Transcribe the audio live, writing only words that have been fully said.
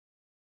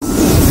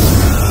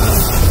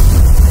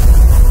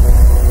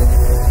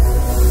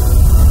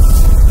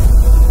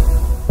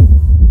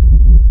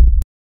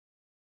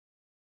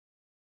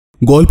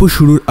গল্প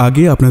শুরুর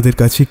আগে আপনাদের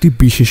কাছে একটি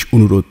বিশেষ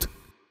অনুরোধ,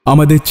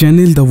 আমাদের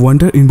channel the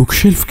wonder in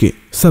বুকশেলফকে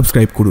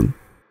subscribe করুন।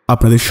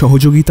 আপনাদের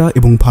সহযোগিতা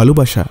এবং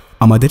ভালোবাসা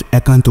আমাদের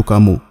একান্ত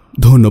কাম্য।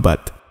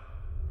 ধন্যবাদ।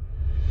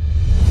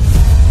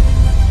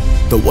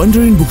 দ্য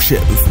ওয়ান্ডার ইন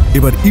বুকশেলফ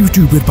এবার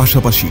ইউটিউবের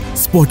পাশাপাশি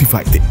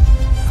স্পটিফাইতে,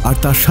 আর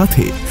তার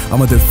সাথে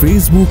আমাদের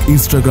ফেসবুক,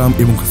 ইনস্টাগ্রাম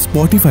এবং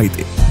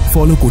স্পটিফাইতে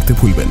ফলো করতে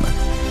ভুলবেন না।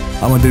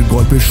 আমাদের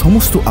গল্পের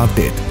সমস্ত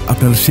আপডেট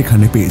আপনারা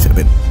সেখানে পেয়ে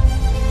যাবেন।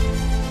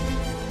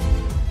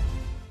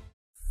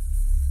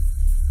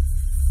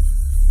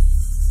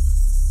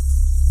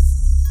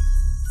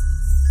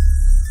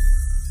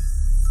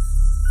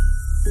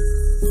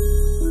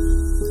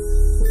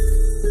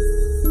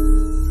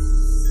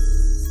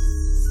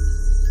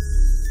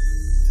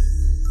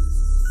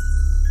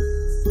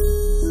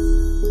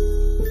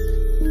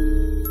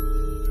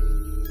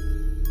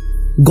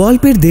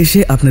 গল্পের দেশে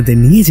আপনাদের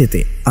নিয়ে যেতে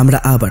আমরা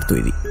আবার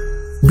তৈরি।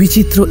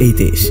 বিচিত্র এই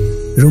দেশ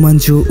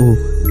রোমাঞ্চ ও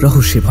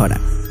রহস্যে ভরা।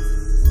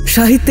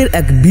 সাহিত্যের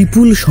এক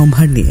বিপুল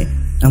সম্ভার নিয়ে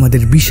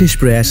আমাদের বিশেষ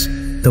প্রয়াস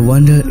দ্য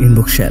ওয়ান্ডার ইন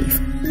বুকশেলফ।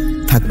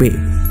 থাকবে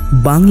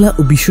বাংলা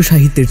ও বিশ্ব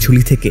সাহিত্যের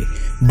ঝুলি থেকে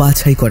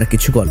বাছাই করা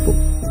কিছু গল্প।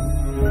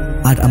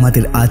 আর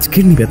আমাদের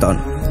আজকের নিবেদন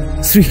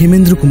শ্রী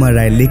হেমেন্দ্র কুমার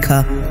রায়ের লেখা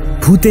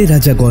ভূতের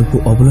রাজা গল্প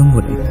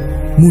অবলম্বনে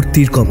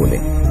মূর্তির কবলে।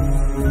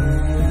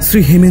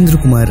 শ্রী হেমেন্দ্র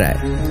কুমার রায়,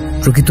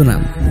 প্রকৃত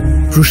নাম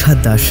প্রসাদ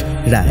দাস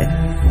রায়,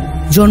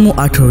 জন্ম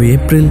 18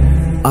 এপ্রিল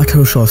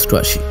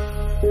 1888।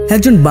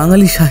 একজন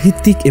বাঙালি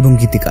সাহিত্যিক এবং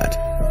গীতিকার।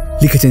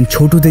 লিখেছেন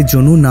ছোটদের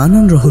জন্য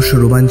নানান রহস্য,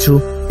 রোমাঞ্চ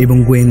এবং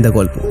গোয়েন্দা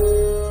গল্প।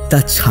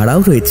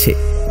 তাছাড়াও রয়েছে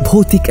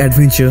ভৌতিক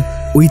অ্যাডভেঞ্চার,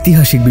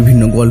 ঐতিহাসিক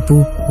বিভিন্ন গল্প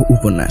ও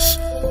উপন্যাস।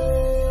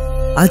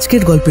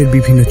 আজকের গল্পের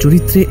বিভিন্ন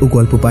চরিত্রে ও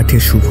গল্প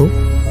পাঠের শুভ,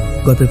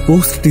 গল্পের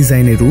পোস্ট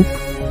ডিজাইনের রূপ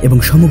এবং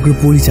সমগ্র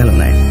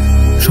পরিচালনায়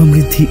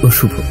সমৃদ্ধি ও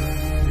শুভ।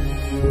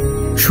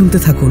 শুনতে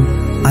থাকুন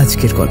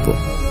আজকের গল্প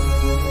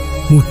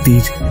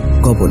মূর্তির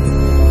কবলে।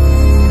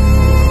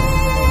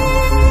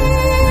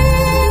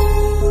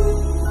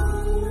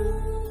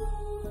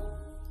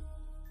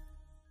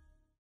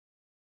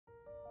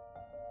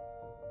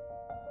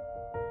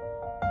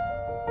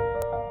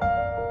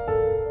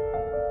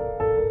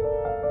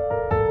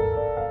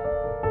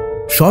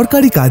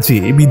 সরকারি কাজে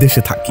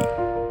বিদেশে থাকি,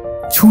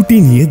 ছুটি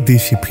নিয়ে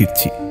দেশে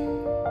ফিরছি।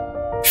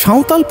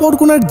 সাঁওতাল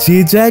পরগনার যে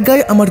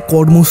জায়গায় আমার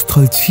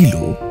কর্মস্থল ছিল,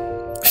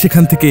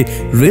 সেখান থেকে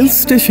রেল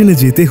স্টেশনে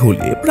যেতে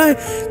হলে প্রায়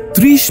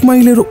 30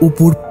 মাইলের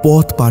উপর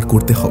পথ পার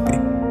করতে হবে।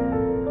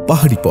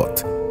 পাহাড়ি পথ,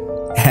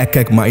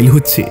 এক মাইল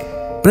হচ্ছে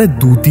প্রায়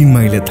 2-3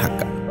 মাইলের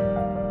ধাক্কা।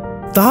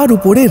 তার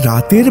উপরে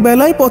রাতের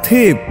বেলায়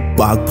পথে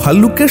বাঘ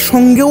ভাল্লুকের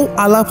সঙ্গেও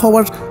আলাপ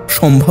হওয়ার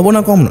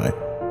সম্ভাবনা কম নয়।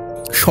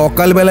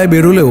 সকালবেলায়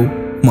বেরোলেও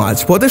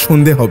মাঝপথে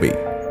সন্ধে হবেই,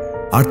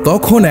 আর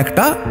তখন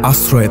একটা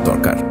আশ্রয়ের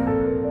দরকার।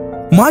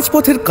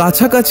 মাঝপথের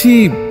কাছাকাছি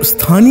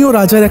স্থানীয়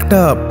রাজার একটা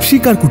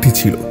শিকার কুঠি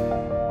ছিল।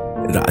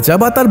 রাজা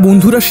বা তার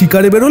বন্ধুরা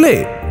শিকারে বেরোলে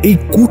এই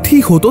কুঠি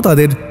হতো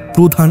তাদের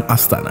প্রধান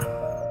আস্তানা।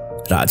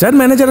 রাজার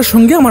ম্যানেজারের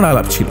সঙ্গে আমার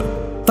আলাপ ছিল।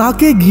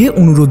 তাকে গিয়ে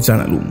অনুরোধ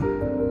জানালুম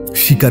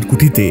শিকার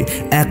কুঠিতে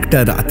একটা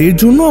রাতের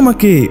জন্য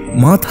আমাকে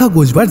মাথা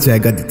গোজবার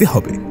জায়গা দিতে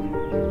হবে।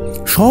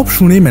 সব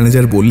শুনে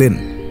ম্যানেজার বললেন,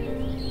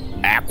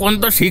 এখন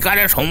তো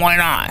শিকারের সময়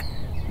নয়,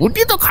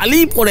 কুঠি তো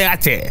খালিই পড়ে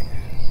আছে।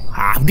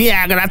 আপনি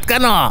এক রাত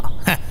কেন,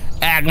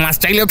 1 মাস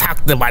চাইলেও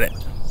থাকতে পারেন।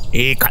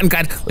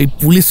 এখানকার ওই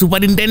পুলিশ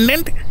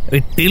সুপারিনটেন্ডেন্ট, ওই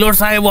টেলর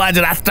সাহেবও আজ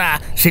রাতটা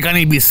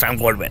সেখানেই বিশ্রাম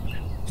করবেন।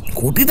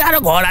 কুঠিতে আরও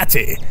ঘর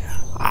আছে,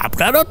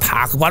 আপনারও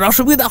থাকবার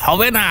অসুবিধা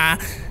হবে না।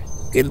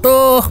 কিন্তু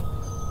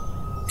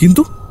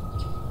কিন্তু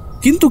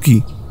কিন্তু কি?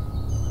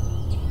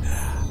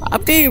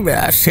 আপনি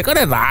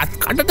সেখানে রাত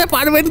কাটাতে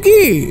পারবেন কি?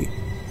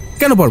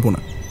 কেন পারবো না?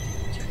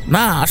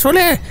 না,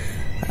 আসলে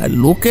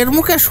লোকের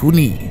মুখে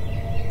শুনি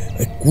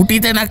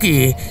কুঠিতে নাকি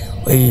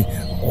ওই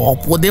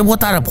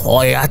অপদেবতার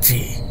ভয় আছে।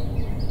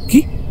 কি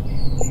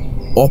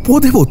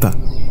অপদেবতা?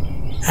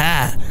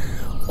 হ্যাঁ,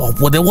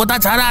 অপদেবতা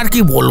ছাড়া আর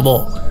কি বলবো।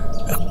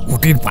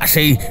 কুঠির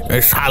পাশেই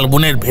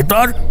শালবনের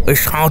ভেতর ওই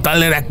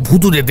সাঁওতালের এক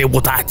ভুতুরে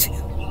দেবতা আছে।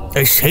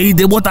 সেই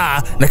দেবতা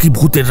নাকি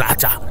ভূতের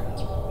রাজা।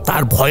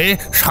 তার ভয়ে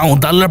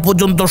সাঁওতালরা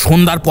পর্যন্ত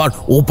সন্ধ্যার পর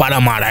ও পাড়া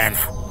মারায়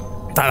না।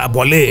 তারা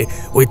বলে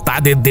ওই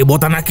তাদের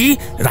দেবতা নাকি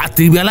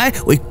রাত্রিবেলায়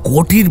ওই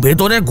কোঠির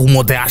ভেতরে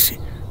ঘুমোতে আসে।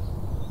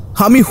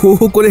 আমি হো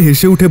হো করে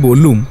হেসে উঠে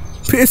বললুম,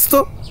 বেশ তো,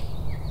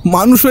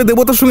 মানুষ হয়ে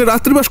দেবতার সঙ্গে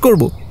রাত্রিবাস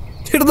করব,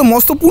 এটা তো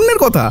মস্ত পুণ্যের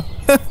কথা।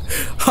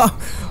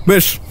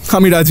 বেশ,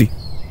 আমি রাজি।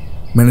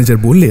 ম্যানেজার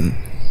বললেন,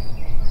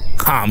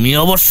 আমি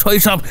অবশ্যই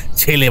সব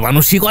ছেলে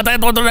মানসিকতায়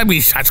ততটা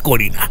বিশ্বাস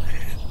করি না,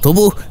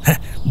 তবু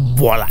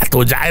বলা তো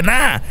যায় না,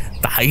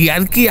 তাই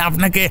আর কি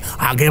আপনাকে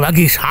আগে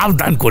ভাগে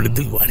সাবধান করে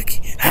দিব আর কি।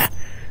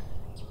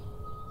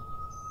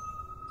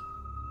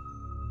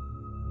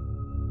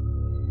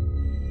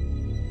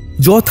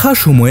 যথা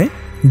সময়ে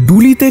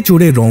ডুলিতে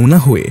চড়ে রওনা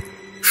হয়ে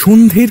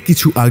সন্ধ্যের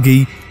কিছু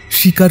আগেই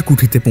শিকার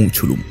কুঠিতে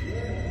পৌঁছলুম।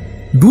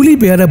 ডুলি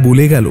বেয়ারা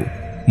বলে গেল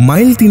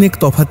মাইল 3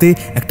 তফাতে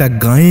একটা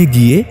গাঁয়ে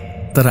গিয়ে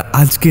তারা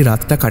আজকে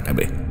রাতটা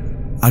কাটাবে,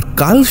 আর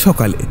কাল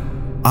সকালে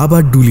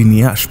আবার ডুলি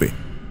নিয়ে আসবে।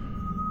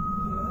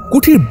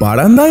 কুঠির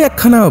বারান্দায়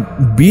একখানা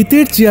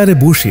বেতের চেয়ারে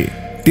বসে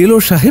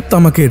টেলর সাহেব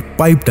তামাকের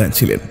পাইপ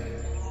টানছিলেন।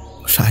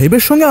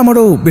 সাহেবের সঙ্গে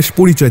আমারও বেশ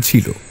পরিচয়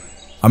ছিল।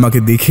 আমাকে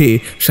দেখে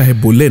সাহেব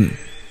বললেন,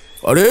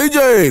 আরে এই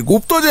যে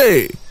গুপ্ত যে,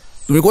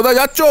 তুমি কোথায়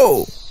যাচ্ছ?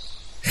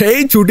 এই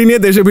ছুটি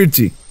নিয়ে দেশে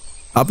ফিরছি।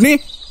 আপনি?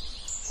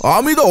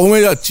 আমি তো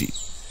হোমে যাচ্ছি।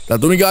 তা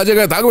তুমি কি আজ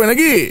এখানে থাকবে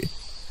নাকি?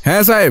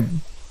 হ্যাঁ সাহেব।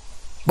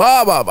 বাহ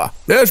বাহ বাহ,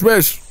 বেশ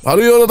বেশ,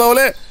 ভালোই হলো।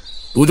 তাহলে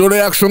দুজনে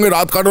একসঙ্গে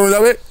রাত কাটানো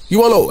যাবে, কি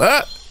বলো?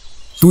 হ্যাঁ,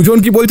 দুজন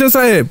কি বলছেন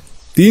সাহেব?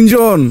 3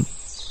 জন।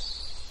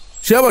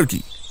 সে আবার কি?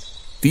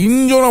 3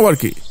 জন আবার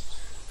কি?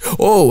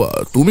 ও,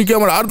 তুমি কি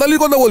আমার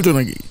আরদালির কথা বলছো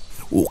নাকি?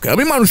 ওকে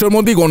আমি মানুষের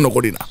মধ্যেই গণ্য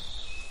করি না।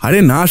 আরে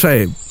না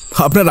সাহেব,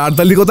 আপনার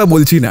আরদালির কথা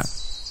বলছি না।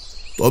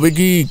 তবে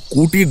কি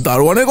কুটির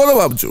দারোয়ানের কথা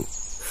ভাবছো?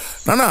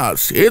 না না,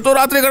 সে তো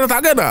রাত্রে এখানে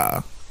থাকে না।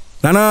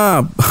 না না,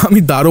 আমি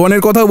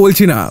দারোয়ানের কথা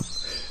বলছি না।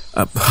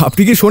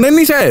 আপনি কি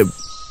শোনেননি সাহেব,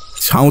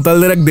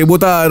 সাঁওতালদের এক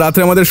দেবতা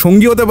রাত্রে আমাদের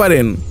সঙ্গী হতে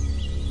পারেন?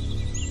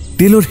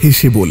 টেলর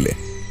হেসে বললে,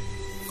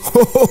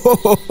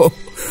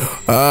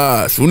 হ্যাঁ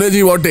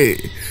শুনেছি বটে।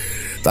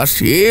 তা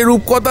সে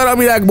রূপকথার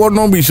আমি এক বর্ণ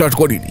বিশ্বাস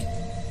করিনি।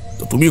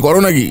 তো তুমি করো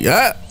নাকি?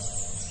 হ্যাঁ,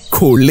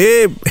 করলে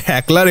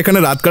একলার এখানে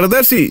রাত কাটাতে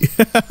আসি?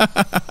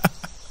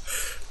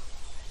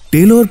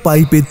 টেলর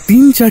পাইপে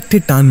 3-4টে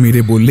টান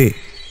মেরে বললে,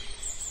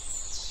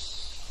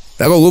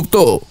 দেখো গুপ্ত,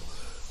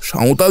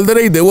 সাঁওতালদের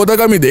এই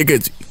দেবতাকে আমি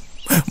দেখেছি,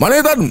 মানে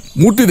তার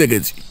মূর্তি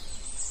দেখেছি।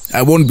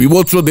 এমন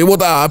বিভৎস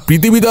দেবতা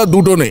পৃথিবীতে আর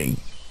দুটো নেই।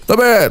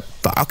 তবে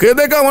তাকে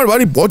দেখে আমার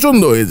ভারী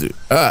পছন্দ হয়েছে।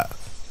 হ্যাঁ,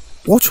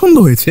 পছন্দ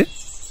হয়েছে?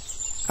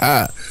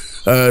 হ্যাঁ,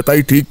 তাই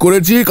ঠিক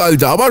করেছি কাল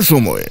যাবার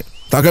সময়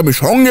তাকে আমি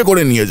সঙ্গে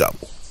করে নিয়ে যাব।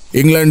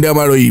 ইংল্যান্ডে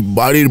আমার ওই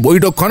বাড়ির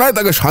বৈঠকখানায়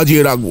তাকে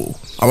সাজিয়ে রাখবো।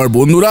 আমার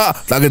বন্ধুরা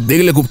তাকে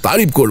দেখলে খুব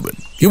তারিফ করবেন,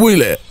 কি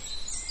বুঝলে?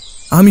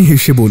 আমি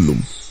হেসে বললুম,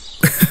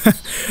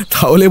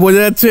 তাহলে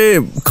বোঝা যাচ্ছে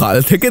কাল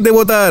থেকে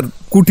দেবতার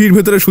কুটির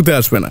ভেতরে শুতে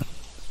আসবে না।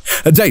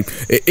 যাই,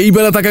 এই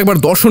বেলা তাকে একবার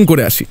দর্শন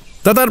করে আসি।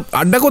 তা তার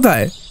আড্ডা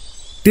কোথায়?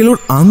 টেলর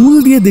আঙুল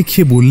দিয়ে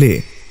দেখিয়ে বললে,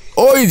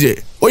 ওই যে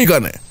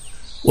ওইখানে,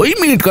 ওই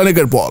মিনিট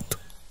খানেকের পথ।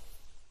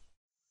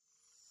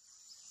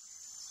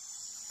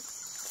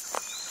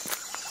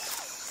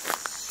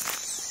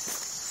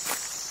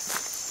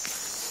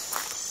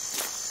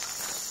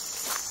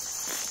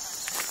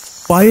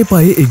 পায়ে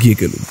পায়ে এগিয়ে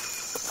গেলুম।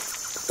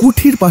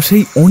 কুঠির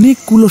পাশেই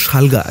অনেকগুলো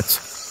শাল গাছ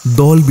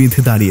দল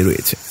বেঁধে দাঁড়িয়ে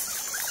রয়েছে।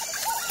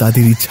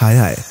 তাদেরই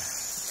ছায়ায়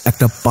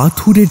একটা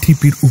পাথুরে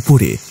ঢিপির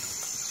উপরে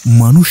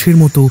মানুষের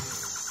মতো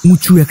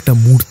উঁচু একটা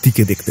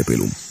মূর্তিকে দেখতে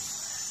পেলুম।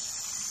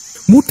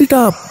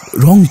 মূর্তিটা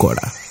রং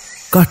করা,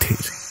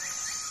 কাঠের।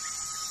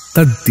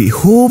 তার দেহ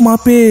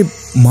মাপে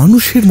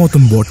মানুষের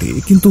মতন বটে,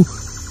 কিন্তু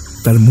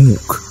তার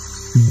মুখ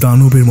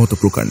দানবের মতো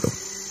প্রকাণ্ড।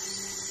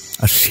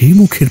 আর সেই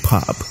মুখের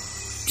ভাব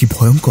কি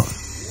ভয়ঙ্কর!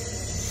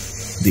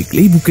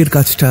 দেখলেই বুকের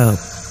কাছটা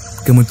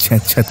কেমন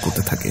ছ্যাঁত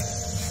করতে থাকে।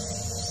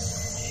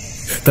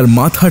 তার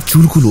মাথার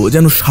চুলগুলো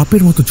যেন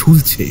সাপের মতো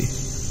ঝুলছে,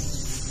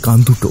 কান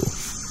দুটো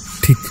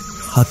ঠিক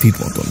হাতির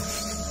মতন,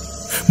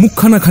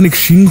 মুখখানা খানিক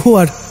সিংহ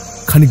আর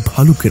খানিক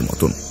ভালুকের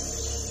মতন।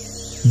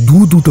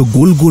 দুটো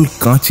গোল গোল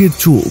কাঁচের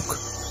চোখ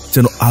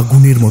যেন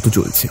আগুনের মতো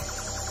জ্বলছে।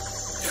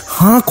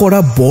 হাঁ করা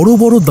বড়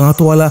বড়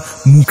দাঁতওয়ালা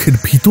মুখের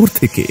ভিতর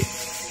থেকে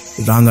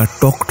রাঙা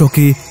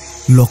টকটকে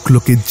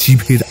লকলকে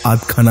জিভের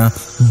আধখানা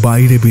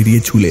বাইরে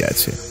বেরিয়ে ঝুলে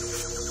আছে।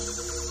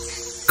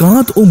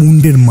 কাঁধ ও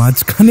মুন্ডের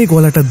মাঝখানে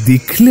গলাটা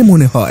দেখলে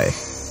মনে হয়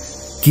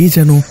কে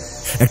যেন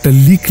একটা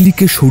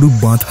লিকলিকে সরু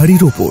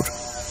বাঁধারির ওপর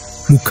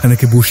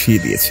মুখখানাকে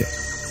বসিয়ে দিয়েছে।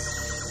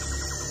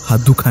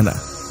 হাত দুখানা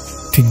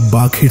ঠিক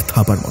বাঘের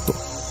থাবার মতো।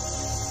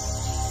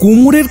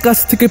 কোমরের কাছ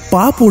থেকে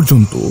পা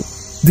পর্যন্ত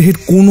দেহের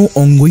কোনো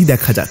অঙ্গই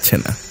দেখা যাচ্ছে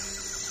না।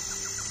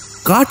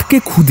 কাঠকে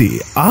খুদে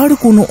আর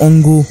কোনো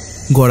অঙ্গ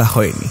গড়া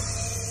হয়নি।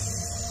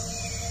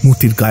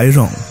 মূর্তির গায়ের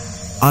রং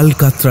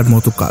আলকাতরার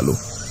মতো কালো,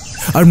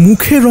 আর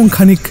মুখের রং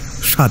খানিক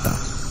সাদা,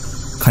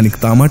 খানিক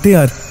তামাটে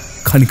আর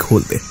খানিক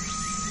হলদে।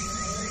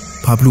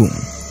 ভাবলুম,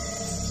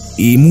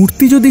 এই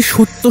মূর্তি যদি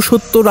সত্য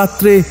সত্য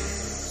রাত্রে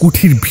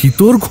কুঠির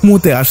ভিতর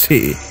ঘুমোতে আসে,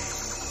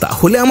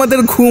 তাহলে আমাদের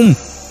ঘুম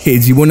এ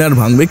জীবনে আর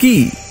ভাঙবে কি?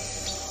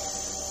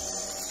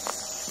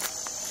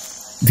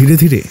 ধীরে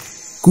ধীরে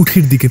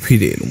কুঠির দিকে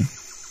ফিরে এলুম।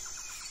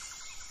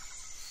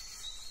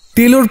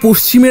 টেলর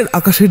পশ্চিমের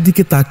আকাশের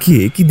দিকে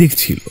তাকিয়ে কি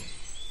দেখছিল।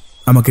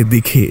 আমাকে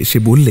দেখে সে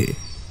বললে,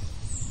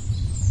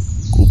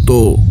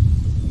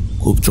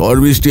 খুব ঝড়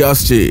বৃষ্টি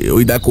আসছে,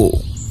 ওই দেখো।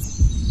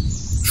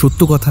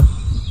 সত্য কথা,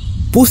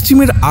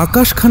 পশ্চিমের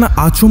আকাশখানা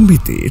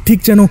আচম্বিতে ঠিক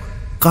যেন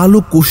কালো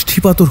কোষ্ঠী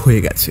পাথর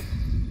হয়ে গেছে।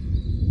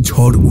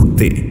 ঝড়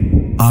উঠতে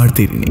আর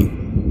দেরি নেই।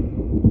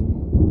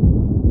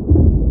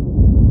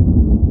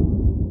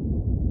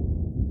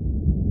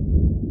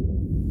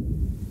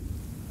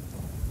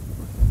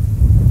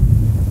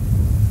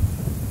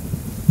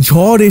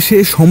 ঝড় এসে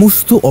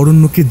সমস্ত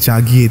অরণ্যকে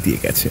জাগিয়ে দিয়ে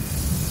গেছে।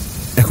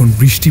 এখন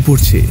বৃষ্টি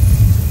পড়ছে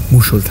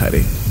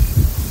মুষলধারে।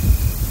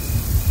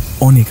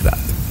 অনেক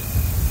রাত।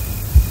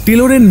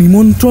 টেলরের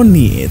নিমন্ত্রণ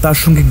নিয়ে তার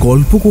সঙ্গে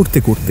গল্প করতে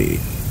করতে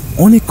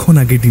অনেকক্ষণ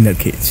আগে ডিনার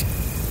খেয়েছি।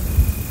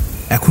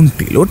 এখন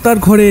টেলর তার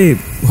ঘরে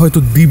হয়তো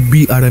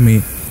দিব্যি আরামে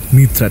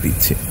নিদ্রা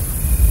দিচ্ছে,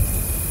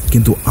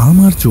 কিন্তু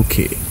আমার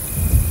চোখে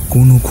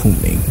কোনো ঘুম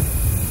নেই।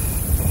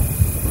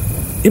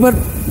 এবার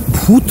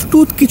ভূত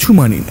টুত কিছু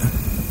মানি না,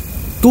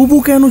 তবু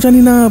কেন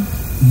জানি না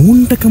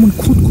মনটা কেমন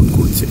খুঁতখুত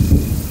করছে।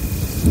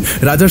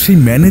 রাজার সেই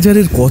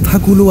ম্যানেজারের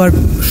কথাগুলো আর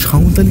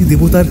সাঁওতালি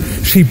দেবতার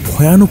সেই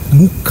ভয়ানক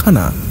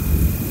মুখখানা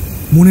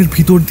মনের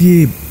ভিতর দিয়ে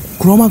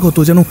ক্রমাগত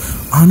যেন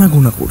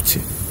আনাগোনা করছে।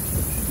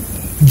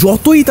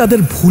 যতই তাদের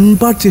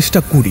ভুলবার চেষ্টা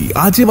করি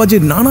আজে বাজে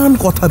নানান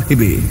কথা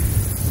ভেবে,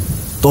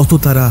 তত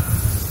তারা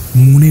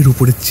মনের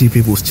উপরে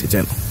চেপে বসছে,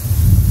 যেন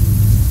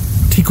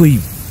ঠিক ওই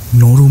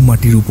নরম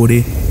মাটির উপরে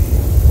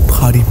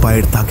ভারী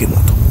পায়ের দাগের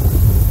মতো।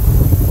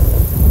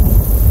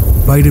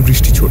 বাইরে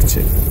বৃষ্টি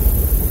ঝরছে,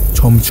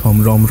 ছমছম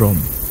রমরম,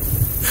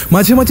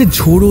 মাঝে মাঝে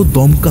ঝোড়ো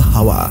দমকা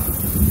হাওয়া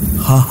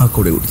হা হা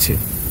করে উঠছে,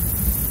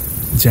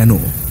 যেন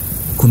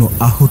কোনো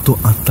আহত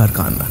আত্মার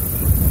কান্না।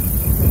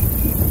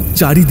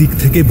 চারিদিক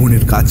থেকে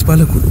বনের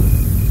গাছপালাগুলো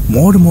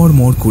মর মর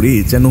মর করে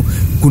যেন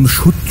কোন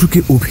শত্রুকে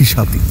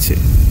অভিশাপ দিচ্ছে।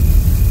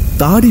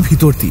 তারই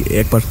ভিতর দিয়ে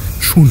একবার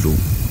শুনলুম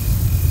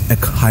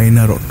এক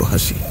হায়নার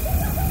অট্টহাসি,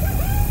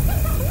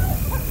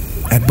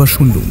 একবার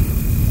শুনলুম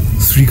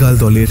শ্রীগাল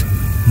দলের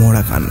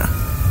মরা কান্না।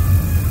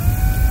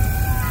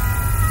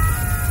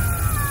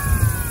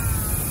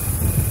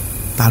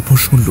 তারপর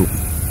শুনলুম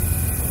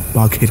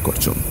বাঘের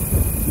গর্জন।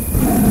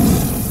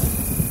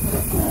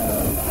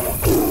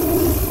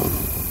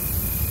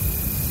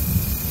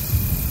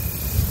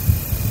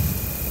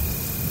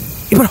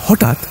 এবার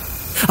হঠাৎ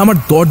আমার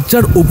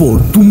দরজার ওপর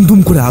দুমদুম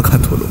করে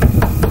আঘাত হলো।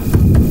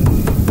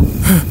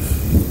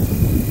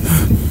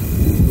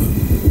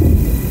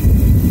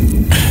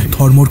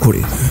 ধর্মর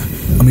করে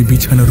আমি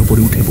বিছানার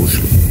উপরে উঠে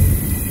বসলাম।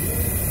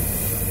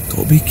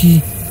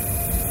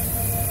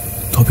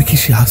 তবে কি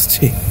সে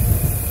আসছে?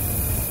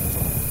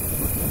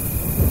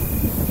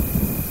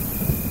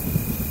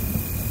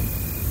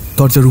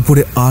 দরজার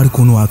উপরে আর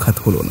কোনো আঘাত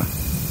হলো না।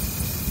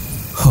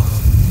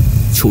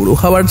 ছোড়ো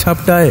হাওয়ার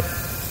ঝাপটায়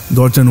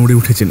দরজা নড়ে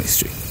উঠেছে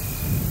নিশ্চয়ই।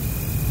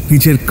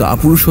 নিজের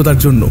কাপুরুষতার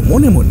জন্য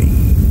মনে মনে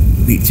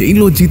নিজেই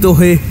লজ্জিত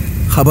হয়ে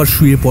আবার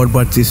শুয়ে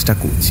পড়বার চেষ্টা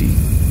করছি।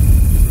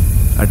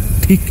 আর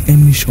ঠিক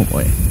এমনি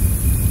সময়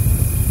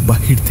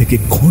বাহির থেকে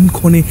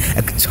ক্ষণক্ষণে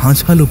এক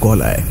ঝাঁঝালো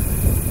গলায়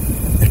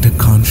একটা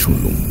গান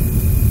শুনলুম।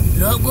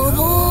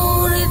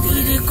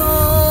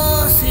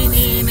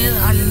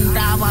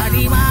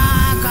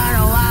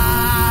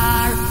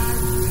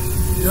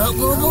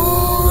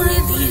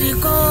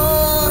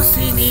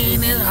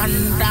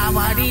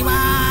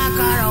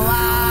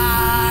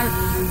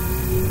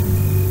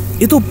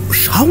 এ তো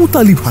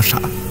সাঁওতালি ভাষা,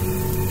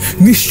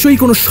 নিশ্চয়ই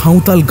কোনো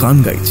সাঁওতাল গান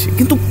গাইছে।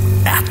 কিন্তু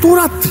এত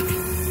রাত্রে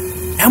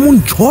এমন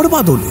ঝড়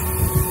বাদলে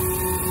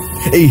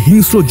এই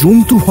হিংস্র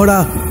জন্তু ভরা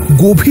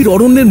গভীর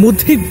অরণ্যের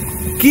মধ্যে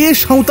কে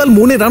সাঁওতাল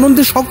মনের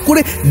আনন্দে শখ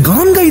করে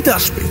গান গাইতে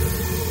আসবে?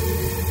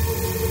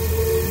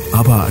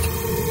 আবার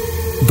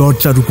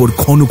দরজার উপর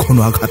ঘন ঘন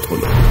আঘাত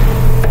হলো।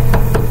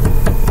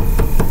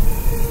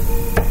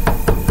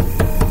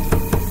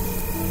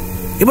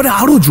 এবারে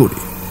আরো জোরে।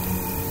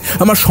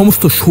 আমার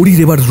সমস্ত শরীর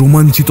এবার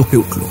রোমাঞ্চিত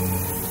হয়ে উঠল।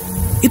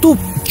 এ তো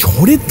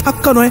ঝড়ের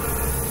ধাক্কা নয়,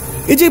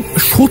 এ যে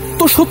সত্য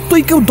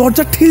সত্যই কেউ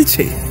দরজা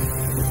ঠেলছে।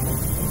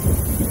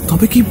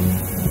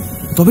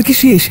 তবে কি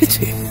সে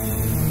এসেছে?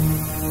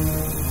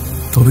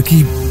 তবে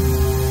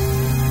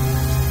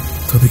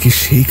কি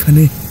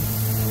সেইখানে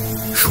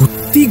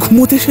সত্যি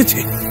ঘুমোতে এসেছে?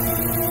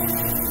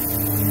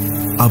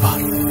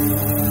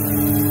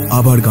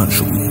 আবার গান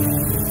শুনি।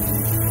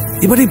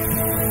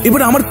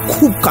 এবারে আমার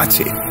খুব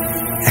কাছে,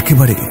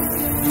 একেবারে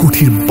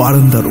কুঠির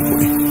বারান্দার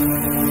উপরে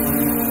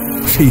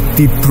সেই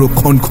তীব্র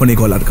ক্ষণক্ষণে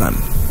গলার গান।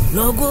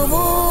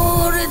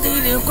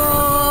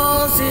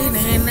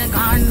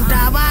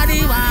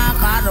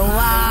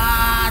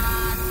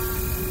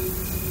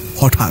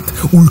 হঠাৎ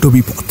উল্টো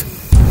বিপদ।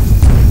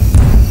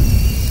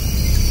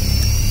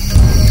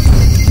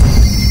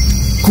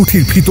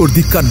 কুঠির ভিতর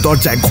দিককার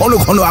দরজায় ঘন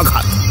ঘন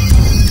আঘাত।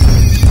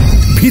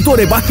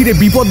 ভিতরে বাহিরে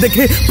বিপদ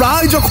দেখে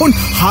প্রায় যখন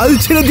হাল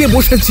ছেড়ে দিয়ে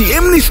বসেছি,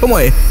 এমনি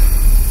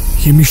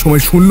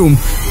সময় শুনলুম,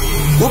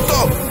 গুপ্ত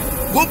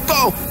গুপ্ত,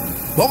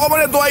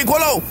 ভগবানের দোয়াই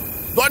খোলো,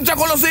 দরজা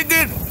খোলো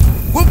শিগগির,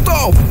 গুপ্ত।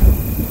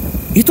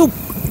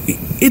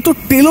 এ তো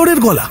টেলরের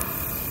গলা।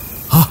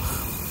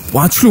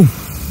 বাঁচলুম,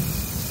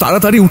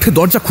 তাড়াতাড়ি উঠে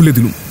দরজা খুলে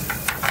দিলুম।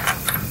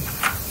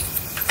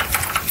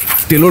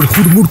 টেলর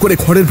হুড়মুড় করে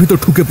ঘরের ভিতর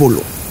ঢুকে পড়ল।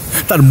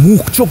 তার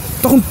মুখ চোখ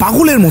তখন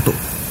পাগলের মতো,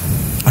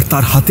 আর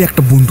তার হাতে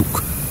একটা বন্দুক।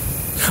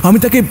 আমি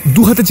তাকে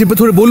দু হাতে চেপে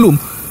ধরে বললুম,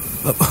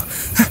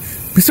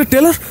 মিস্টার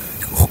টেলর,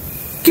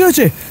 কি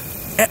হয়েছে?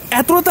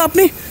 এত রাতে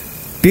আপনি?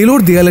 টেলর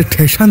দেয়ালে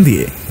ঠেসান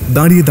দিয়ে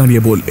দাঁড়িয়ে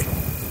দাঁড়িয়ে বললে,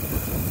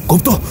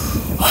 গুপ্ত,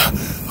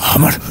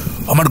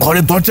 আমার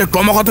ঘরের দরজায়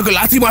ক্রমাগত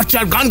লাথি মারছে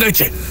আর গান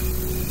গাইছে।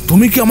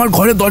 তুমি কি আমার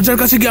ঘরের দরজার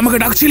কাছে গিয়ে আমাকে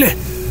ডাকছিলে?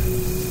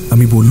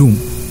 আমি বললুম,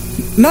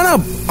 না না,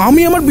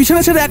 আমি আমার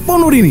বিছানা ছেড়ে এক পাও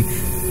নড়িনি।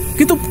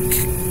 কিন্তু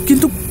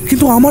কিন্তু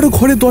কিন্তু আমারও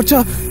ঘরের দরজা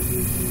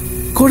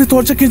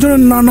কে যেন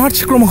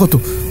নাড়ছে ক্রমাগত,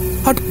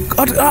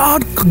 আর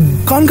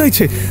গান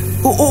গাইছে।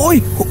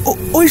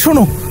 ওই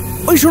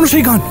শোনো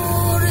সেই গান।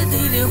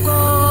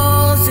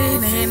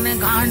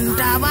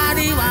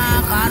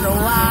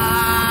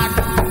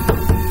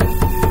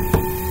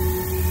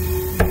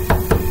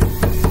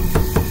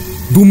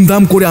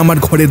 দুমদাম করে আমার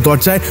ঘরের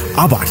দরজায়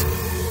আবার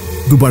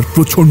দুবার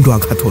প্রচন্ড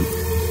আঘাত হল,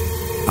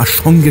 আর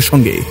সঙ্গে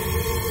সঙ্গে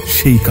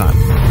সেই গান।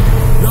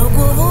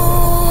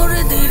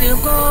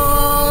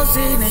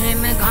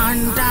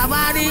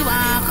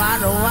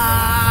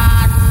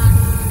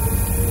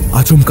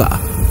 আচমকা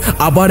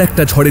আবার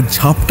একটা ঝড়ের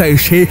ঝাপটা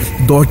এসে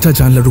দরজা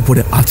জানলার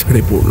উপরে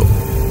আছড়ে পড়ল,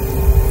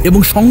 এবং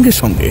সঙ্গে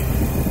সঙ্গে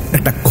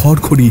একটা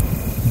খড়খড়ি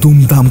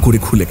দুমদাম করে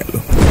খুলে গেল।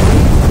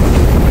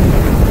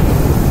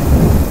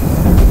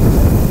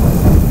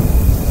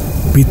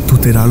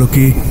 বিদ্যুতের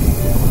আলোকে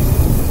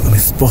আমি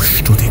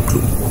স্পষ্ট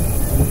দেখলুম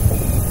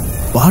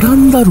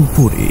বারান্দার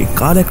উপরে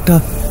কার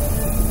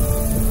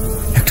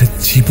একটা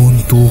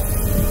জীবন্ত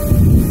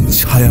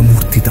ছায়া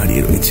মূর্তি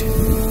দাঁড়িয়ে রয়েছে।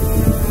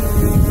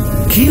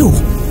 কেউ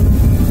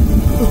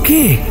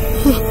কে?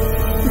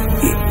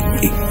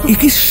 এ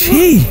কি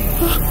সেই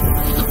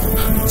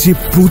যে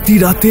প্রতি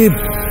রাতে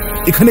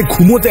এখানে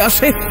ঘুমোতে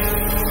আসে?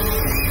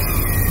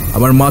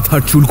 আমার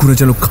মাথার চুলকুনে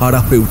যেন খাড়া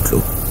হয়ে উঠল।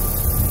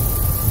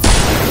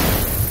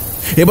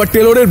 এবার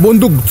টেলরের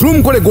বন্দুক দ্রুম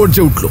করে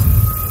গর্জে উঠল,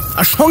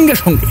 আর সঙ্গে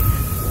সঙ্গে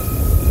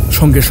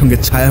সঙ্গে সঙ্গে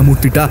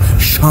ছায়ামূর্তিটা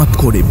সাঁত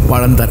করে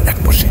বারান্দার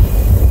একপাশে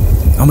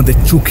আমাদের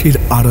চোখের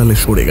আড়ালে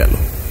সরে গেল।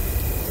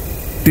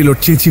 টেলর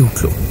চেঁচিয়ে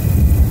উঠল,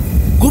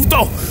 গুপ্ত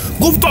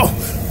গুপ্ত,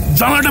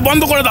 জানালাটা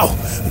বন্ধ করে দাও,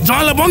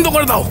 জানালা বন্ধ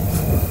করে দাও।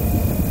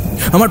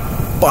 আমার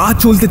পা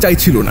চলতে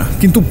চাইছিল না,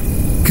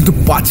 কিন্তু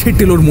পাছে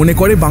টেলর মনে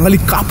করে বাঙালি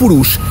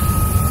কাপুরুষ।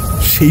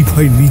 সেই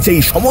ভয়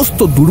নিজেই সমস্ত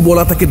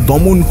দুর্বলতাকে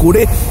দমন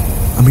করে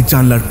আমি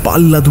জানলার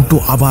পাল্লা দুটো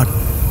আবার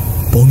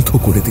বন্ধ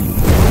করে দিলাম।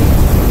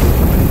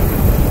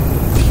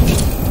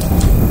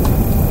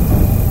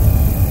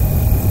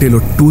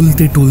 টেলর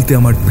টলতে টলতে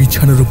আমার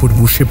বিছানার উপর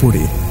বসে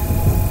পড়ে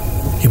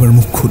এবার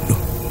মুখ খুলল।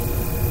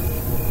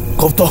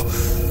 গুপ্ত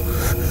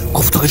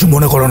গুপ্ত, কিছু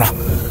মনে করো না,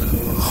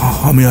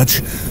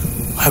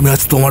 আমি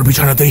আজ তোমার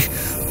বিছানাতেই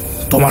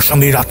তোমার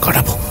সঙ্গেই রাত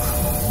কাটাবো।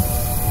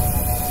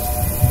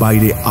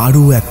 বাইরে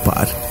আরো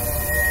একবার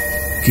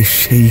কি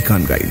সেই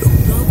গান গাইল।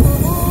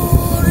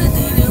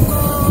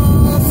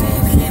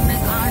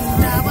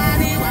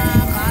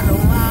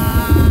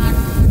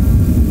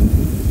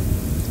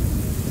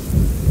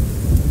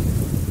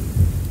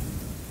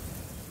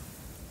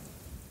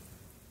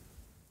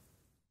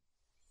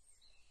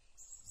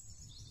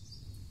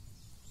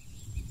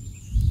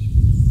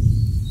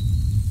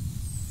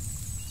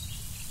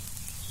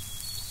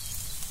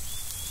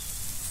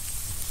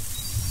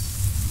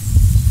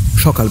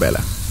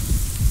 সকালবেলা,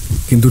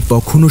 কিন্তু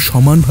তখনও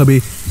সমানভাবে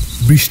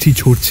বৃষ্টি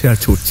ঝরছে আর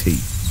ঝরছেই।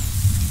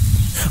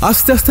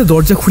 আস্তে আস্তে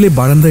দরজা খুলে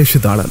বারান্দায় এসে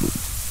দাঁড়ালুম।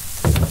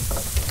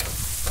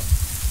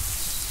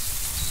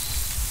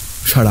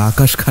 সারা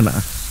আকাশখানা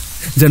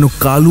যেন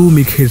কালো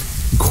মেঘের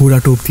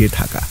ঘোড়াটোপ দিয়ে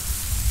ঢাকা।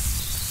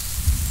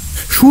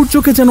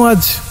 সূর্যকে যেন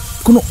আজ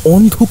কোনো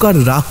অন্ধকার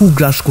রাহু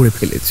গ্রাস করে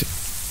ফেলেছে,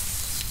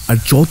 আর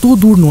যত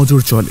দূর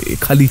নজর চলে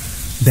খালি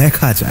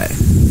দেখা যায়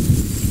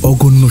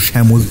অগণ্য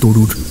শ্যামল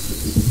তরুর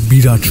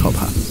বিরাট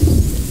সভা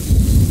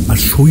আর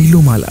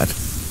শৈলমালার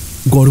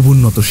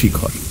গর্বোন্নত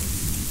শিখর,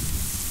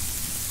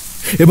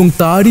 এবং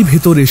তারই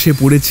ভেতর এসে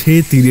পড়েছে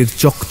তীরের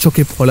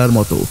চকচকে ফলার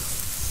মতো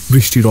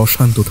বৃষ্টির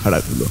অশান্ত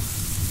ধারাগুলো।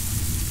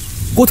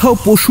 কোথাও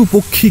পশু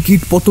পক্ষী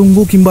কীট পতঙ্গ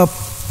কিংবা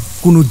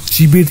কোনো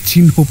জীবের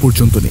চিহ্ন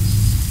পর্যন্ত নেই।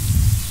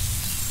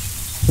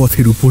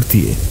 পথের উপর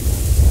দিয়ে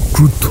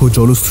ক্রুদ্ধ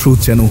জলস্রোত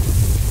যেন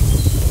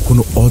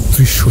কোনো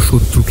অদৃশ্য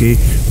শত্রুকে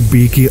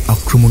বেগে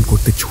আক্রমণ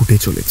করতে ছুটে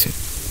চলেছে।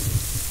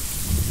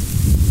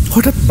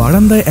 হঠাৎ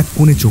বারান্দায় এক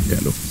কোণে চোখ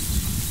গেল।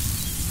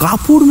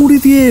 কাপড় মুড়ি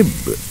দিয়ে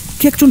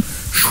কি একজন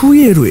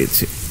শুয়ে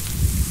রয়েছে।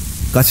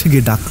 কাছে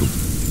গিয়ে ডাকলুম,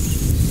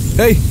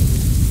 এই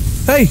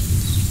এই,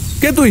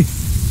 কে তুই?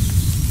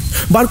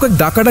 বার কয়েক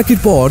ডাকাডাকির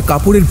পর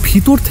কাপড়ের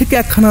ভিতর থেকে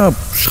একখানা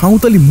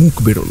সাঁওতালি মুখ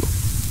বেরোলো।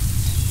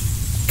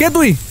 কে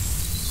তুই?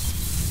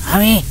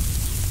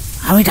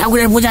 আমি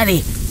ঠাকুরের পূজারি।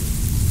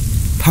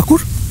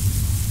 ঠাকুর?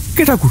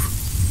 কে ঠাকুর?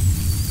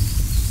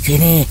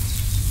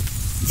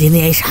 যিনি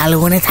এই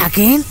শালবনে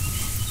থাকেন।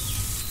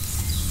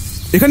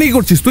 এখানে কি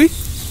করছিস তুই?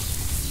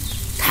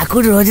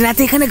 ঠাকুর রোজ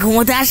রাতে এখানে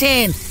ঘুমোতে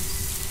আসেন,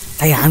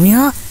 তাই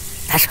আমিও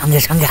তার সঙ্গে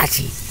সঙ্গে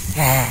আছি।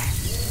 হ্যাঁ।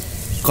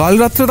 কাল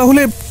রাত্রে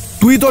তাহলে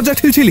তুই দরজা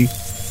ঠেলছিলি?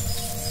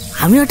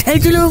 আমিও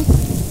ঠেলছিলাম,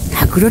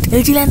 ঠাকুরও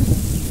ঠেলছিলেন।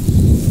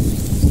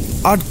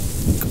 আর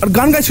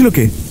গান গাইছিল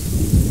কে?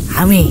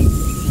 আমি।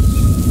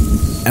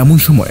 এমন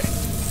সময়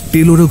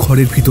টেলরও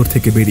ঘরের ভিতর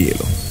থেকে বেরিয়ে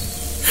এলো।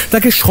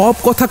 তাকে সব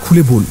কথা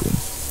খুলে বললুম।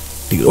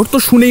 টেলর তো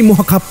শুনেই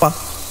মহাখাপ্পা।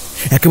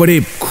 একেবারে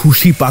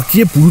খুশি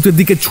পাকিয়ে পুরুতের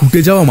দিকে ছুটে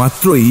যাওয়া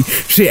মাত্রই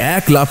সে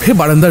এক লাফে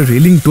বারান্দার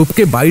রেলিং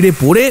টপকে বাইরে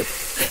পড়ে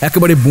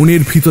একেবারে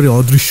বনের ভিতরে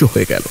অদৃশ্য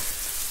হয়ে গেল।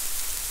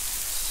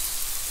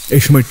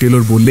 এই সময়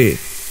টেলর বললে,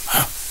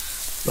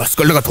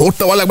 রাস্কালটাকে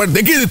ধরতে বলে একবার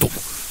দেখিয়ে দিত।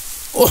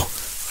 ও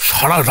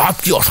সারা রাত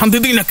কি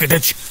অশান্তিতেই না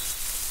কেটেছে।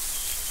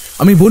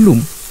 আমি বললুম,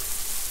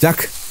 যাক,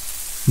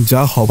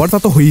 যা হবার তা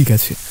তো হয়েই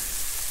গেছে,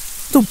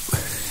 তো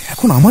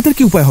এখন আমাদের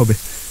কি উপায় হবে?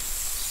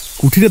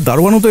 কুঠিরের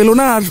দারোয়ানও তো এলো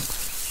না, আর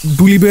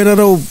ডুলি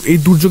বেয়ারাও এই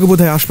দুর্যোগে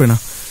বোধহয় আসবে না।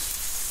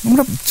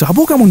 আমরা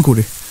যাবো কেমন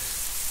করে?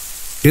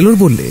 টেলর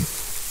বললে,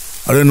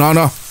 আরে না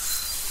না,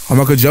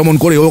 আমাকে যেমন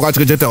করে হোক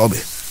আজকে যেতে হবে।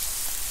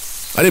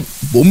 আরে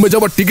বোম্বে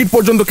যাবার টিকিট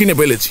পর্যন্ত কিনে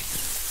ফেলেছি।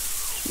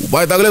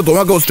 উপায় থাকলে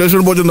তোমাকেও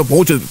স্টেশন পর্যন্ত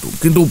পৌঁছে দিত,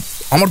 কিন্তু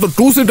আমার তো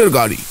 2 সিটের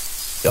গাড়ি।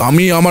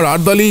 আমি, আমার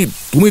আর্দালি,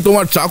 তুমি,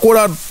 তোমার চাকর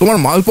আর তোমার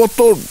মালপত্র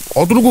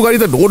অতটুকু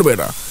গাড়িতে ধরবে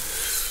না।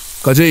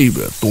 কাজেই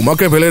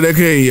তোমাকে ফেলে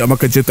রেখেই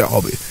আমাকে যেতে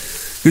হবে,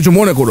 কিছু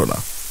মনে করো না।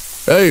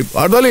 এই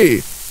আর্দালি।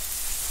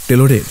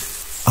 টেলরের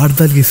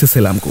আর্দালি এসে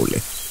সেলাম করলে।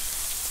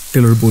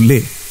 টেলর বললে,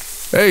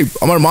 এই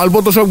আমার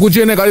মালপত্র সব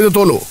গুছিয়ে এনে গাড়িতে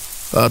তোলো,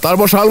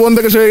 তারপর শালবন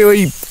থেকে সেই ওই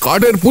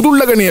কাঠের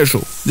পুতুলটাকে নিয়ে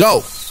এসো, যাও।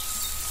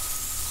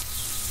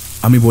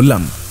 আমি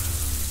বললাম,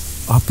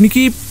 আপনি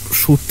কি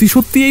সত্যি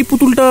সত্যি এই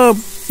পুতুলটা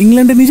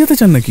ইংল্যান্ডে নিয়ে যেতে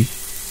চান নাকি?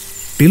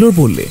 টেলর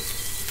বললে,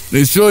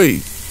 নিশ্চয়ই,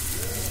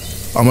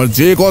 আমার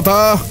যে কথা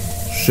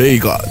সেই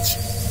কাজ,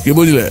 কি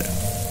বুঝলে?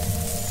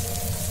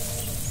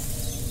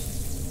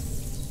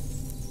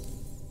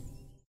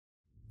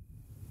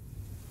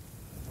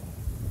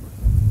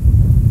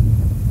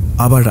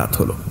 আবার রাত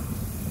হলো।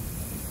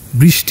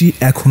 বৃষ্টি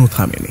এখনো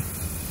থামেনি।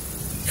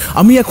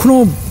 আমি এখনো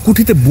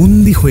কুঠিতে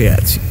বন্দি হয়ে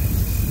আছি।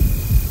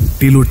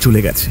 টেলর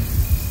চলে গেছে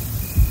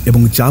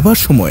এবং যাবার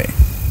সময়ে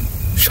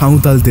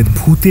সাঁওতালদের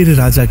ভূতের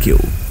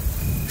রাজাকেও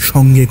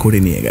সঙ্গে করে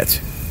নিয়ে গেছে।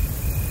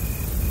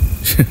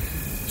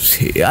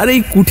 সে আর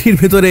এই কুঠির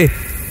ভেতরে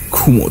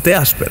ঘুমোতে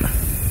আসবে না।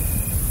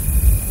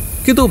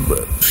 কিন্তু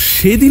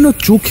সেদিনও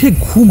চোখে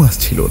ঘুম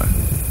আসছিল না।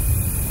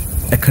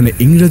 এখানে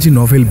ইংরাজি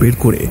নভেল বের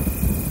করে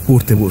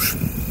পড়তে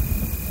বসল।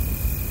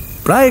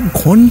 প্রায়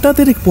ঘন্টা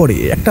 3 পরে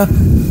একটা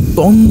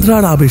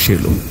তন্দ্রার আবেশ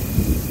এলো।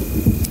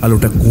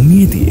 আলোটা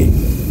কমিয়ে দিয়ে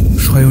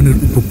শয়নের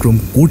উপক্রম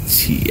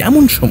করছি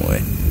এমন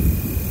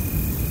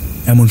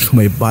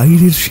সময়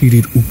বাইরের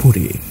সিঁড়ির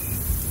উপরে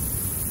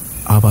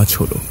আওয়াজ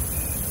হলো,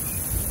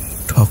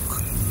 ঠক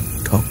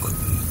ঠক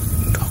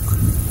ঠক।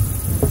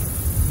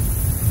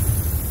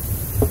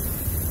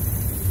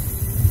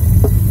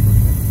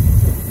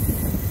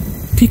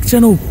 ঠিক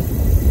যেন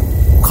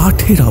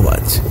কাঠের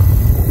আওয়াজ।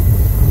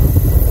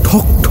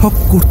 ঠক ঠক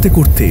করতে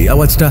করতে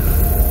আওয়াজটা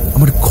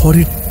আমার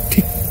ঘরের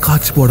ঠিক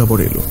কাছ বরাবর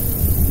এলো।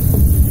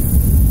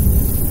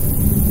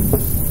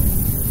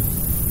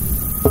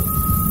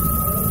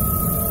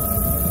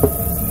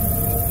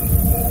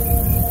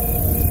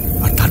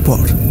 আর তারপর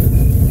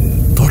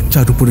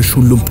দরজার উপরে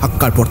শুনলুম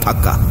ধাক্কার পর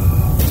ধাক্কা।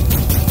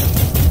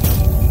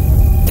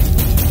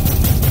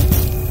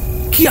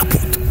 কি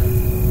আপদ!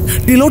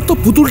 টেলর তো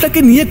পুতুলটাকে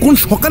নিয়ে কোন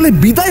সকালে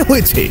বিদায়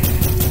হয়েছে।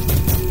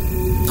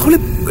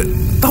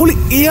 তাহলে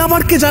এ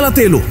আবার কে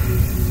জ্বালাতে এলো?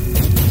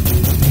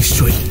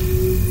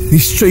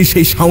 নিশ্চয়ই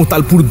সেই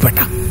সাঁওতাল পুরুত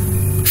বেটা।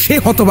 সে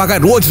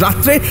হতভাগায় রোজ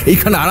রাত্রে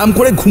এইখানে আরাম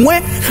করে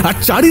ঘুমোয় আর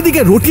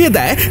চারিদিকে রটিয়ে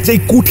দেয় যে এই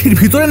কুঠির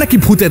ভিতরে নাকি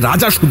ভূতের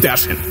রাজা শুতে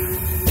আসেন।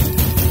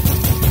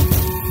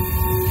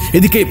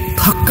 এদিকে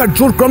ধাক্কার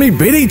জোর ক্রমেই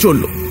বেড়েই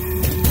চলল।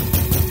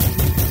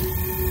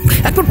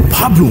 একবার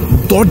ভাবলুম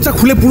দরজা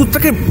খুলে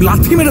পুরুতটাকে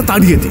লাথি মেরে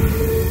তাড়িয়ে দিই।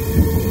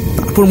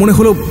 তারপর মনে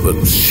হলো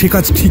সে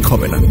কাজ ঠিক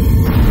হবে না।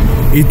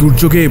 এই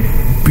দুর্যোগে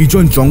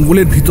বিজন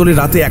জঙ্গলের ভিতরে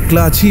রাতে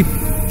একলা আছি,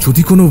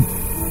 যদি কোনো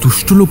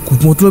দুষ্ট লোক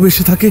কুমতলব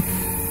এসে থাকে।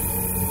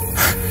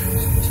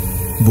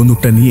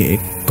 বন্দুকটা নিয়ে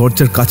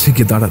দরজার কাছে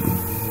গিয়ে দাঁড়ালুম।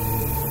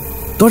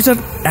 দরজার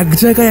এক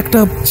জায়গায় একটা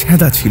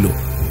ছেঁদা ছিল।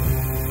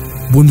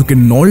 বন্দুকের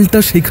নলটা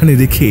সেখানে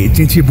রেখে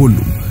চেঁচিয়ে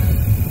বললুম,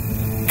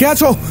 কে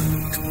আছো?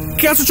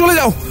 চলে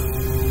যাও,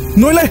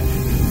 নইলে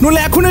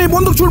এখন এই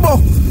বন্দুক ছুড়ব।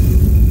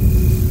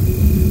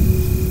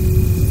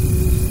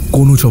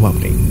 কোনো জবাব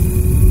নেই।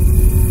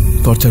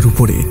 দরজার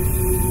উপরে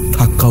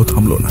ধাক্কাও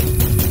থামল না।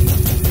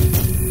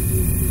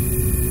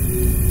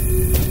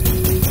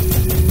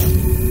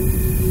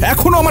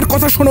 এখনো আমার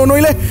কথা শোনো,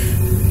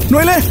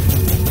 নইলে।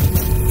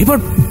 এবার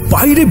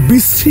বাইরে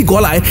বিশ্রী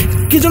গলায়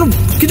কে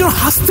যেন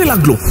হাসতে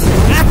লাগলো।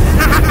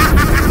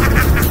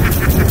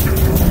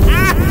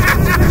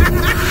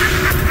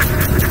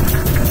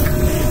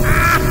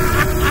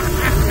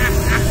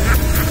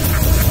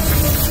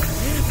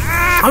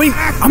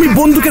 আমি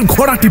বন্দুকের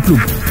ঘোড়া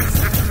টিপলুম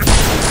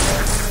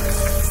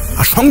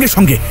আর সঙ্গে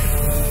সঙ্গে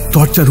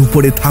দরজার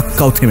উপরে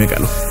ধাক্কাও থেমে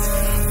গেল।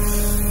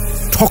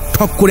 ঠক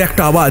ঠক করে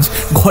একটা আওয়াজ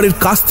ঘরের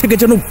কাছ থেকে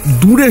যেন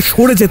দূরে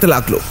সরে যেতে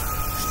লাগলো।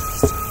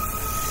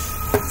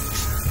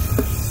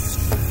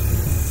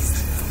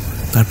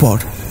 তারপর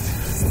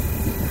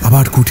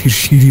আবার কুঠির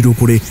সিঁড়ির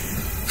উপরে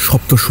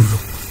শব্দ শুনল,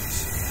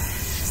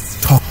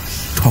 ঠক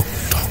ঠক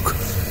ঠক।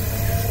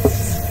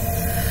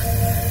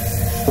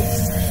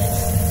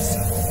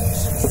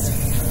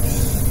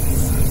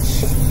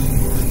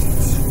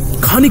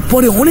 খানিক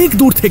পরে অনেক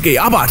দূর থেকে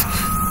আবার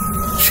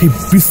সেই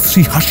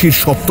বিশ্রী হাসির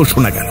শব্দ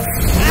শোনা গেল।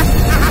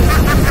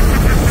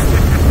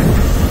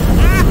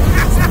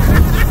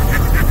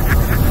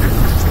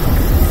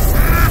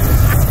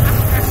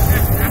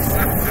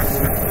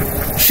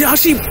 সে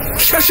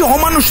হাসি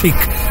অমানসিক,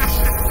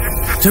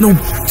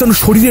 যেন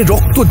শরীরে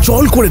রক্ত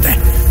জল করে দেয়।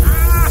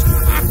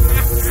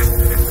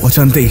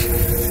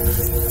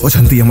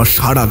 অজান্তেই আমার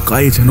সারা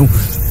গায়ে যেন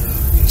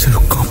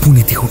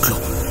কাঁপুনি দিয়ে উঠল।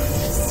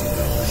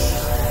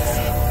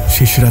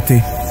 শেষ রাতে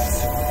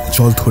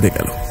জল ধরে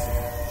গেল।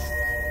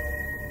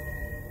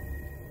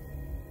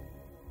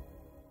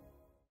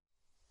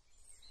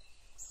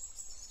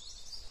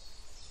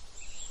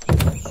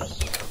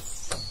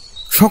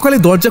 সকালে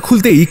দরজা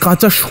খুলতেই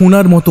কাঁচা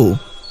সোনার মতো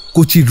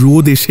কচি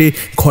রোদ এসে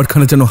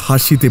ঘরখানা যেন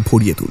হাসিতে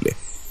ভরিয়ে তুললে।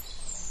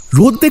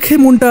 রোদ দেখে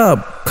মনটা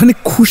খানিক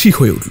খুশি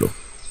হয়ে উঠল।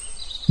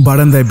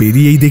 বারান্দায়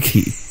বেরিয়েই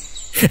দেখি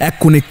এক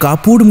কোণে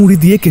কাপড় মুড়ি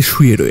দিয়ে কে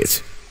শুয়ে রয়েছে।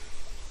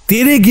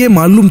 তেড়ে গিয়ে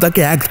মারলুম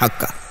তাকে এক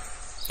ধাক্কা।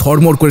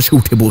 থরমর করে সে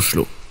উঠে বসল।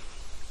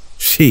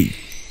 সেই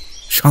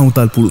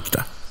সাঁওতাল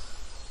পুরুতটা।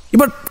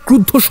 এবার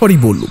ক্রুদ্ধ স্বরই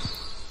বললুম,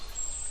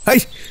 এই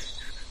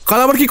কাল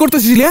আবার কি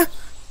করতেছিস?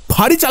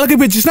 ভারী চালাকি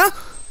পেয়েছিস না?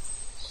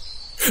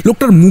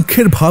 লোকটার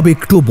মুখের ভাব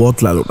একটু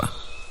বদলালো না।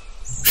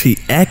 সেই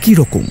একই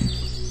রকম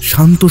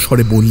শান্ত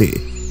স্বরে বললে,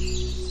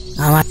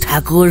 আমার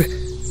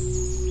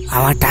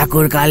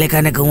ঠাকুর কাল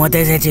এখানে ঘুমাতে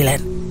এসেছিলেন,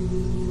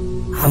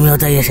 আমিও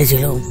তাই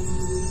এসেছিলাম।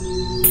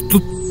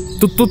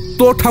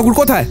 তোর ঠাকুর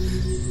কোথায়?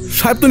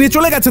 সাহেব তো নিয়ে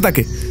চলে গেছে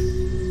তাকে।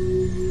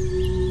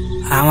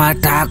 আমার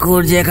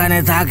ঠাকুর যেখানে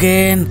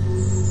থাকেন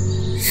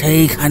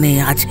সেইখানেই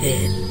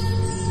আছেন।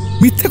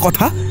 মিথ্যে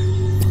কথা!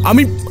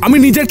 আমি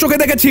নিজের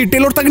চোখে দেখেছি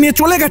টেলর তাকে নিয়ে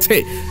চলে গেছে।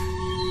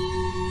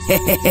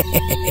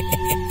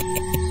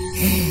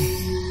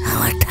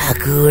 আমার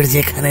ঠাকুর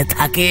যেখানে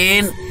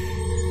থাকেন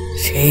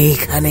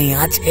সেইখানেই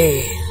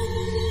আছেন,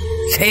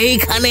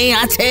 সেইখানেই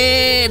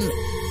আছেন,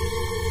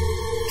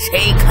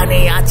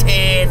 সেইখানেই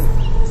আছেন,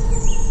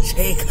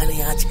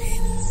 সেইখানেই আছেন।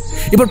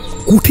 এবার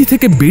কুঠি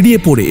থেকে বেরিয়ে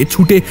পড়ে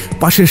ছুটে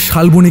পাশের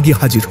শালবনে গিয়ে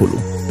হাজির হলো।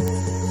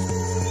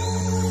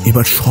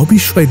 এবার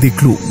সবিষয়ে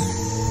দেখলুম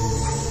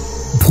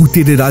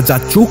ভূতের রাজা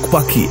চোখ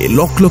পাকিয়ে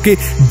লকলকে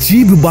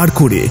জিভ বার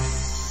করে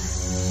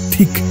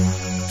ঠিক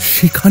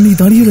সেখানেই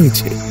দাঁড়িয়ে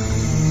রয়েছে।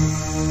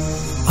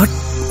 আর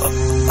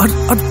আর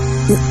আর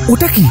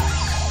ওটা কি?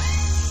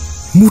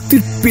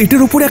 মূর্তির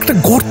পেটের ওপরে একটা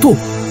গর্ত,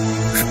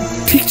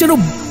 ঠিক যেন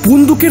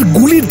বন্দুকের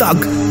গুলির দাগ।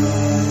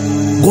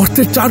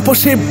 গর্তের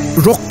চারপাশে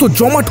রক্ত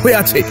জমাট হয়ে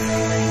আছে।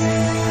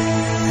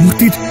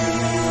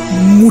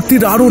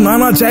 মূর্তির আরো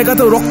নানা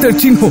জায়গাতে রক্তের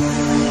চিহ্ন।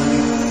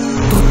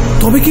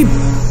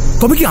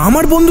 তবে কি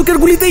আমার বন্দুকের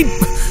গুলিতেই?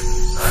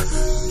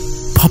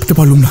 ভাবতে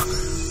পারলুম না,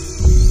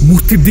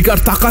 মূর্তির দিকে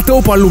আর তাকাতেও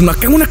পারলুম না।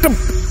 কেমন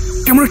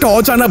একটা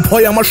অজানা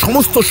ভয় আমার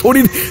সমস্ত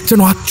শরীর যেন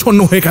আচ্ছন্ন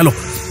হয়ে গেল।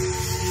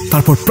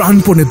 তারপর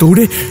প্রাণপণে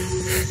দৌড়ে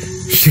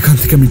সেখান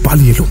থেকে আমি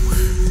পালিয়ে এলাম।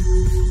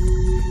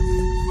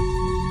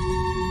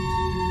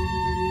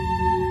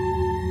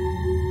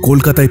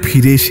 কলকাতায়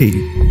ফিরে এসেই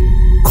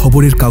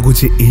খবরের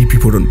কাগজে এই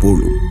বিবরণ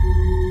পড়লুম।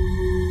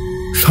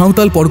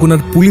 সাঁওতাল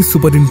পরগনার police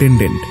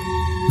superintendent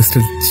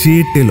mister J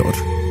Taylor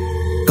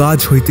কাজ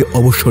হইতে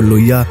অবসর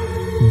লইয়া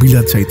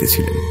বিলাত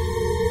যাইতেছিলেন,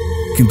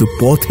 কিন্তু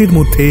পথের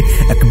মধ্যে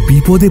এক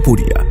বিপদে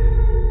পড়িয়া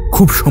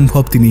খুব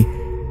সম্ভব তিনি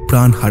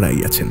প্রাণ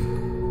হারাইয়াছেন।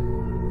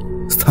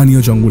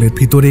 স্থানীয় জঙ্গলের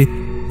ভিতরে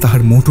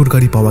তাহার মোটর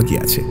গাড়ি পাওয়া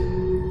গিয়াছে।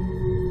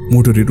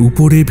 মোটরের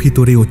উপরে,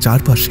 ভিতরে ও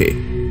চারপাশে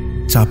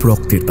চাপ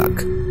রক্তের দাগ।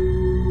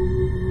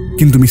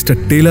 কিন্তু মিস্টার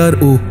টেলর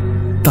ও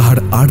তাহার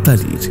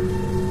আর্দালির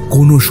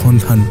কোনো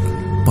সন্ধান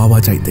পাওয়া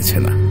যাইতেছে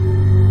না।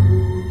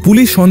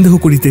 পুলিশ সন্দেহ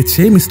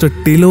করিতেছে মিস্টার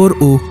টেলর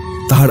ও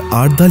তাহার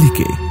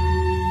আর্দালিকে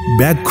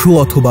ব্যাঘ্র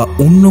অথবা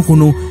অন্য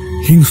কোনো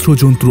হিংস্র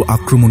জন্তু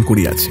আক্রমণ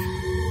করিয়াছে,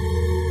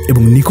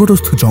 এবং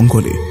নিকটস্থ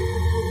জঙ্গলে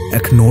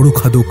এক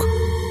নরখাদক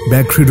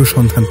ব্যাঘ্রেরও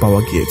সন্ধান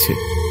পাওয়া গিয়েছে।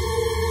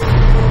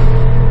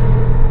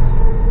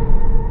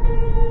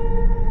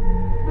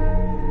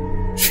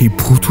 সেই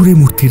ভুতুড়ে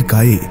মূর্তির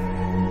গায়ে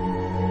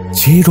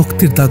যে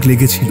রক্তের দাগ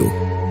লেগেছিল,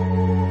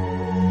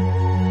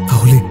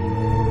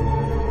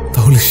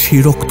 তাহলে সে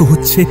রক্ত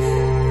হচ্ছে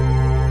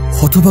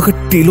হতভাগা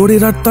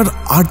টেলরের আর তার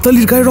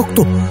আর্দালির গায়ে রক্ত।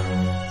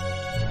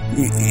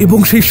 এবং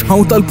সেই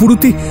সাঁওতাল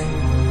পুরুতি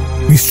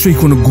নিশ্চয়ই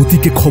কোনো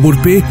গতিকে খবর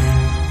পেয়ে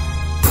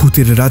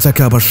ভূতের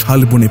রাজাকে আবার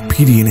শালবনে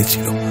ফিরিয়ে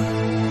এনেছিল।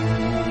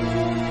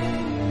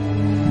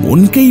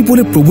 মনকেই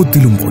বলে প্রবোধ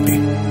দিলুম বটে,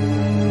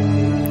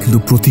 কিন্তু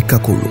প্রতিজ্ঞা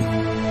করলুম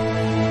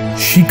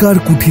শিকার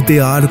কুঠিতে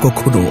আর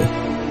কখনো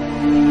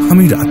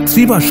আমি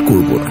রাত্রিবাস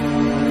করব না।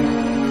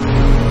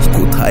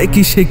 কোথায়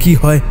কি সে কি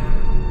হয়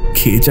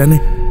কে জানে।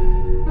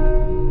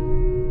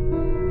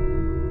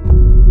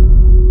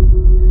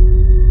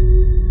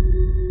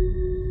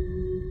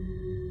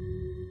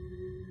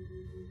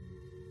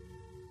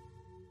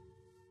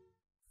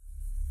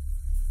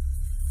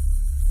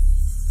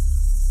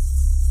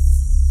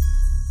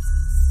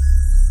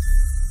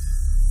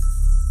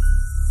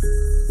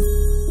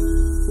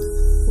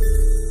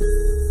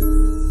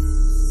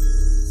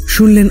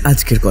 শুনলেন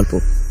আজকের গল্প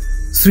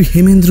শ্রী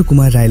হেমেন্দ্র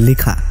কুমার রায়ের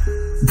লেখা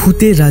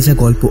ভূতের রাজা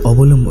গল্প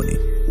অবলম্বনে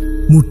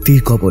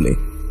মূর্তির কবলে।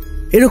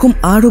 এরকম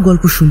আরও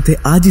গল্প শুনতে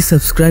আজই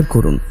সাবস্ক্রাইব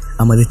করুন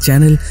আমাদের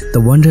চ্যানেল দ্য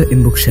ওয়ান্ডার ইন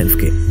বুক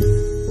শেলফকে।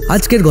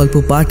 আজকের গল্প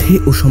পাঠে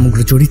ও সমগ্র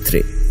চরিত্রে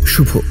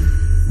শুভ,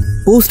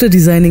 পোস্টার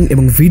ডিজাইনিং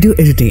এবং ভিডিও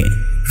এডিটিংয়ে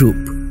রূপ,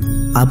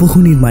 আবহ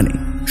নির্মাণে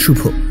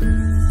শুভ,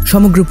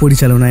 সমগ্র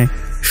পরিচালনায়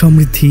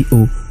সমৃদ্ধি ও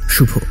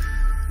শুভ।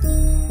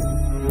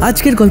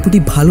 আজকের গল্পটি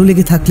ভালো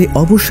লেগে থাকলে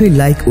অবশ্যই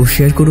লাইক ও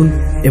শেয়ার করুন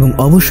এবং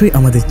অবশ্যই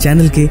আমাদের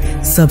চ্যানেলকে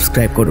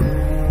সাবস্ক্রাইব করুন।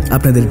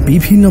 আপনাদের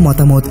বিভিন্ন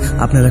মতামত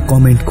আপনারা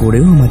কমেন্ট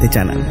করেও আমাদের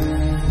জানান।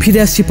 ফিরে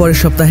আসছি পরের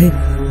সপ্তাহে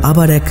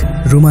আবার এক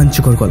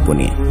রোমাঞ্চকর গল্প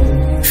নিয়ে।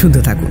 শুনতে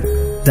থাকুন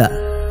the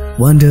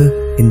wonder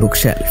in book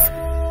shelf.